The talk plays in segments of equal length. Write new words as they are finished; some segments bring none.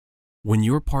When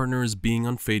your partner is being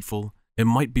unfaithful, it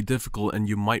might be difficult and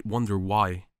you might wonder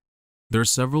why. There are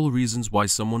several reasons why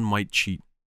someone might cheat.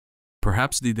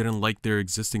 Perhaps they didn't like their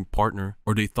existing partner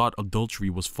or they thought adultery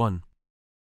was fun.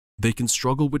 They can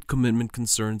struggle with commitment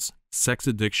concerns, sex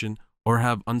addiction, or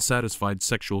have unsatisfied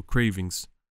sexual cravings.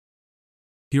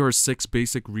 Here are 6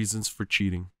 basic reasons for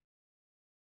cheating.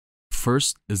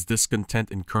 First is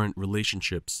discontent in current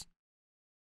relationships.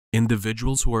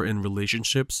 Individuals who are in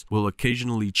relationships will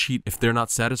occasionally cheat if they're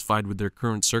not satisfied with their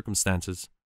current circumstances.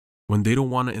 When they don't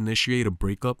want to initiate a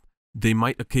breakup, they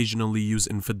might occasionally use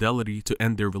infidelity to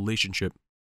end their relationship.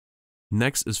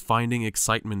 Next is finding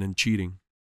excitement in cheating.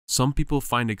 Some people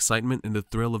find excitement in the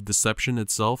thrill of deception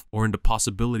itself or in the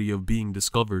possibility of being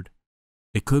discovered.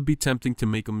 It could be tempting to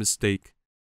make a mistake.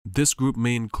 This group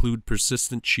may include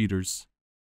persistent cheaters.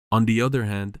 On the other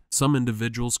hand, some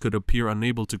individuals could appear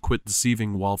unable to quit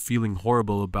deceiving while feeling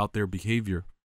horrible about their behavior.